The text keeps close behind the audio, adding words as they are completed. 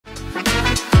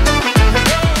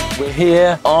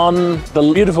here on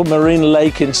the beautiful marine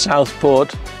lake in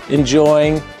Southport,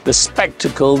 enjoying the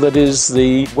spectacle that is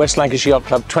the West Lancashire Yacht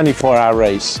Club 24-hour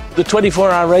race. The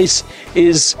 24-hour race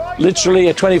is literally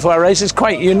a 24-hour race. It's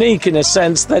quite unique in a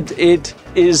sense that it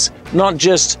is not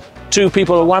just two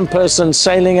people or one person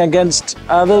sailing against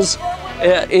others.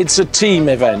 It's a team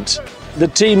event. The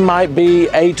team might be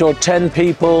 8 or 10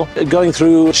 people going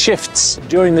through shifts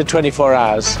during the 24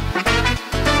 hours.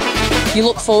 You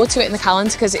look forward to it in the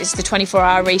calendar because it's the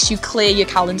 24-hour race. You clear your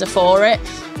calendar for it,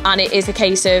 and it is a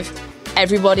case of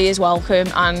everybody is welcome,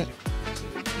 and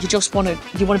you just want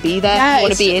to be there. Yeah, you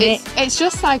want to be in it. It's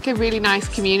just like a really nice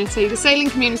community. The sailing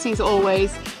community is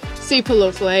always super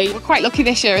lovely. We're quite lucky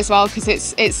this year as well because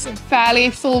it's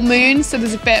fairly full moon, so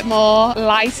there's a bit more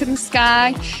light in the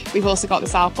sky. We've also got the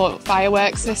Southport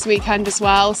fireworks this weekend as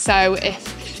well, so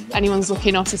if anyone's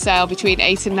looking off to sail between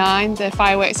 8 and 9, the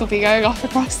fireworks will be going off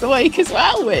across the week as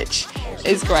well, which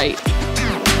is great.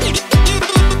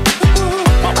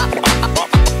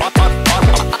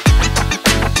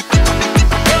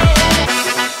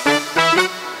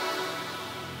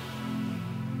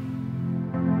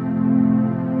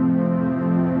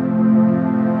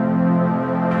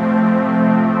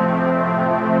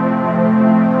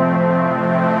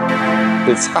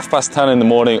 It's 10:30 in the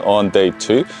morning on day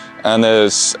 2, and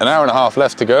there's an hour and a half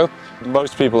left to go.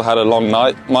 Most people had a long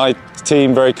night. My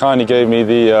team very kindly gave me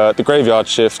the graveyard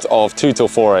shift of 2 till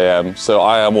 4 a.m, so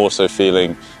I am also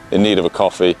feeling in need of a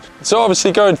coffee. So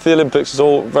obviously going to the Olympics is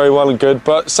all very well and good,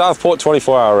 but Southport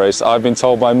 24-hour race, I've been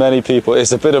told by many people,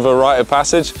 is a bit of a rite of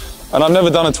passage. And I've never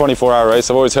done a 24-hour race.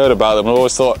 I've always heard about them. I've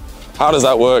always thought, how does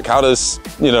that work? How does,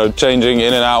 changing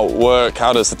in and out work?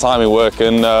 How does the timing work?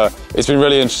 And it's been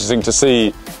really interesting to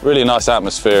see really nice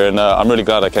atmosphere, and I'm really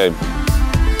glad I came.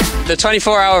 The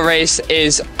 24-hour race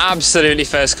is absolutely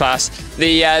first class.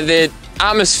 The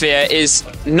atmosphere is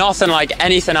nothing like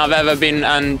anything I've ever been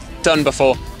and done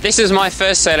before. This is my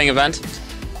first sailing event.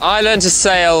 I learned to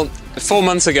sail 4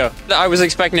 months ago. I was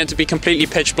expecting it to be completely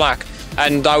pitch black,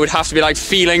 and I would have to be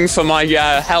feeling for my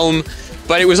helm,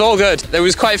 but it was all good. It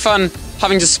was quite fun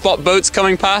having to spot boats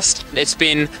coming past. It's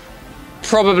been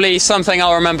probably something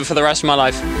I'll remember for the rest of my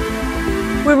life.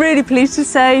 We're really pleased to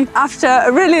say, after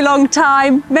a really long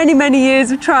time, many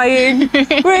years of trying,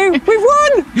 we've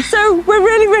won! So we're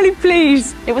really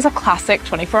pleased. It was a classic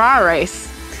 24-hour race.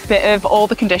 Bit of all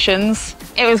the conditions.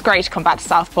 It was great to come back to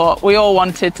Southport. We all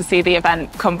wanted to see the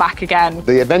event come back again.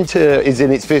 The event is in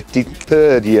its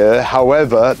 53rd year.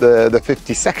 However, the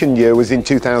 52nd year was in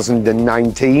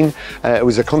 2019. It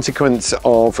was a consequence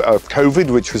of COVID,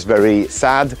 which was very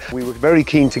sad. We were very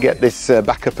keen to get this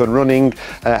back up and running.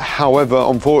 However,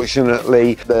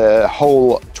 unfortunately, the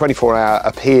whole 24-hour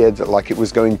appeared like it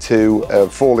was going to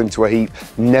fall into a heap,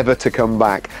 never to come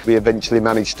back. We eventually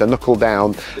managed to knuckle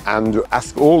down and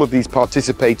ask all of these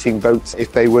participating boats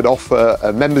if they would offer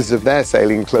members of their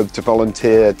sailing club to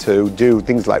volunteer to do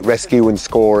things like rescue and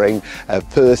scoring,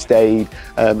 first aid,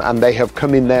 and they have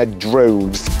come in their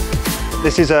droves.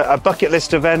 This is a bucket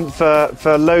list event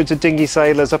for loads of dinghy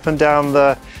sailors up and down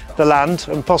the land,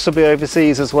 and possibly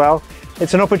overseas as well.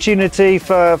 It's an opportunity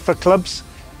for clubs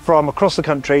from across the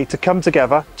country to come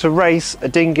together to race a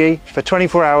dinghy for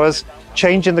 24 hours,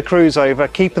 changing the crews over,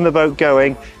 keeping the boat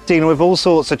going, dealing with all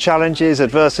sorts of challenges,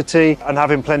 adversity, and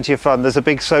having plenty of fun. There's a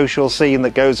big social scene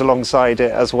that goes alongside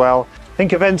it as well. I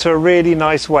think events are a really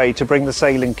nice way to bring the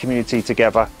sailing community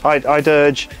together. I'd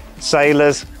urge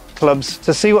sailors, clubs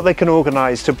to see what they can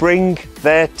organise to bring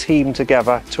their team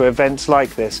together to events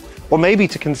like this, or maybe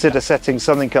to consider setting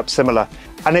something up similar.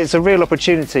 And it's a real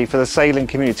opportunity for the sailing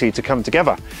community to come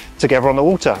together on the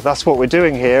water. That's what we're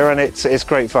doing here, and it's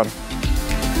great fun.